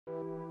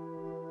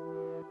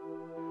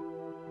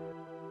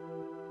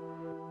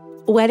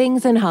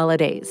Weddings and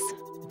holidays,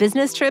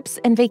 business trips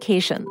and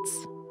vacations,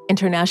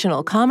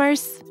 international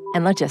commerce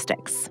and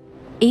logistics.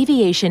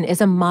 Aviation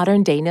is a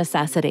modern-day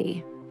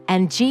necessity,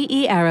 and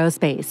GE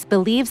Aerospace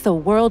believes the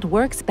world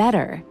works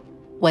better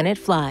when it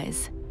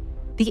flies.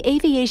 The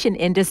aviation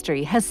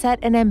industry has set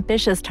an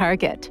ambitious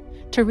target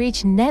to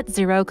reach net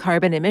zero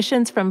carbon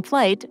emissions from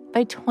flight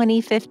by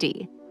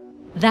 2050.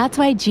 That's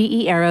why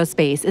GE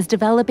Aerospace is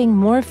developing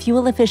more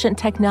fuel-efficient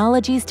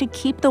technologies to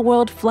keep the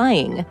world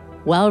flying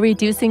while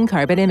reducing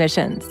carbon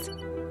emissions.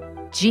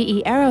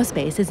 GE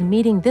Aerospace is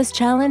meeting this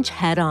challenge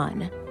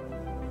head-on,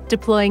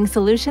 deploying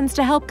solutions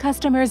to help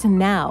customers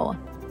now,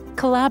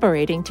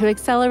 collaborating to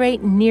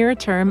accelerate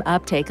near-term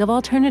uptake of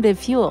alternative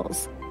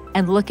fuels,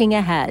 and looking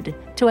ahead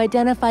to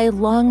identify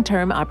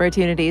long-term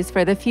opportunities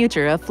for the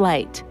future of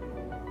flight.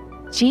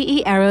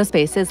 GE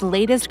Aerospace's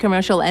latest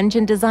commercial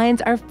engine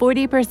designs are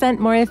 40%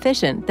 more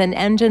efficient than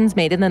engines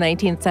made in the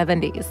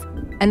 1970s,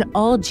 and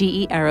all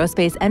GE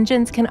Aerospace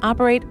engines can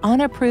operate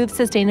on approved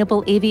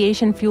sustainable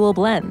aviation fuel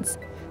blends,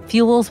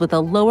 fuels with a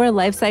lower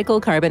life cycle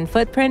carbon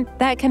footprint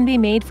that can be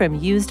made from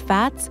used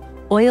fats,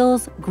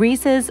 oils,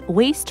 greases,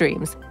 waste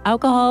streams,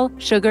 alcohol,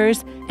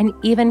 sugars, and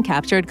even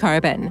captured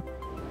carbon.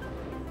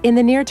 In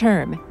the near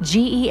term,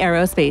 GE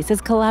Aerospace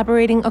is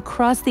collaborating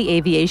across the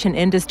aviation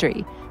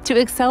industry to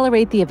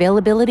accelerate the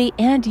availability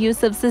and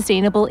use of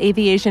sustainable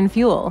aviation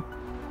fuel.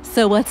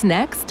 So what's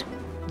next?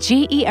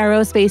 GE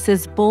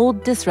Aerospace's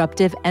bold,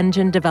 disruptive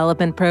engine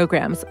development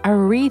programs are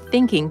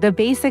rethinking the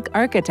basic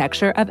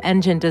architecture of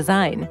engine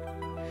design.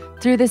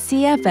 Through the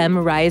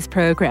CFM RISE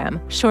program,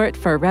 short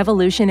for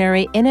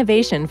Revolutionary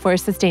Innovation for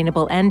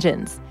Sustainable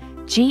Engines,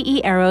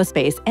 GE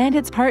Aerospace and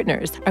its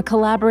partners are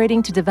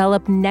collaborating to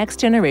develop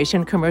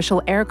next-generation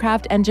commercial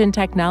aircraft engine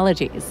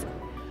technologies.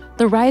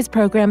 The RISE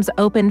program's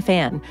open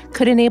fan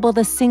could enable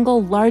the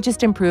single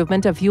largest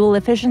improvement of fuel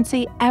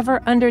efficiency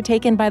ever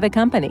undertaken by the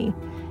company,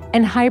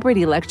 and hybrid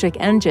electric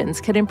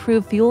engines could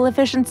improve fuel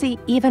efficiency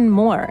even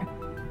more.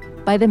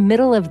 By the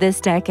middle of this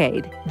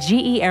decade,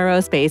 GE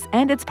Aerospace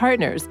and its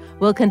partners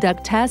will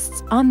conduct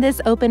tests on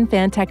this open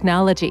fan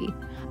technology,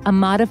 a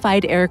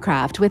modified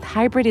aircraft with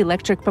hybrid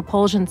electric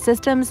propulsion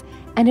systems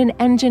and an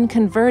engine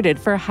converted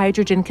for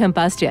hydrogen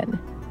combustion.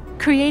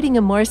 Creating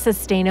a more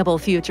sustainable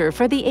future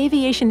for the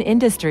aviation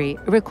industry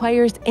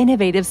requires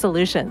innovative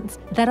solutions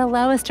that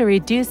allow us to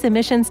reduce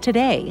emissions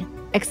today,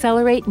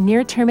 accelerate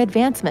near-term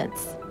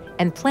advancements,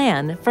 and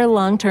plan for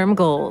long-term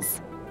goals.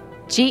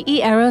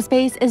 GE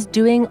Aerospace is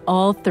doing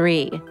all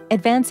three,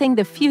 advancing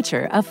the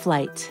future of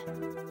flight.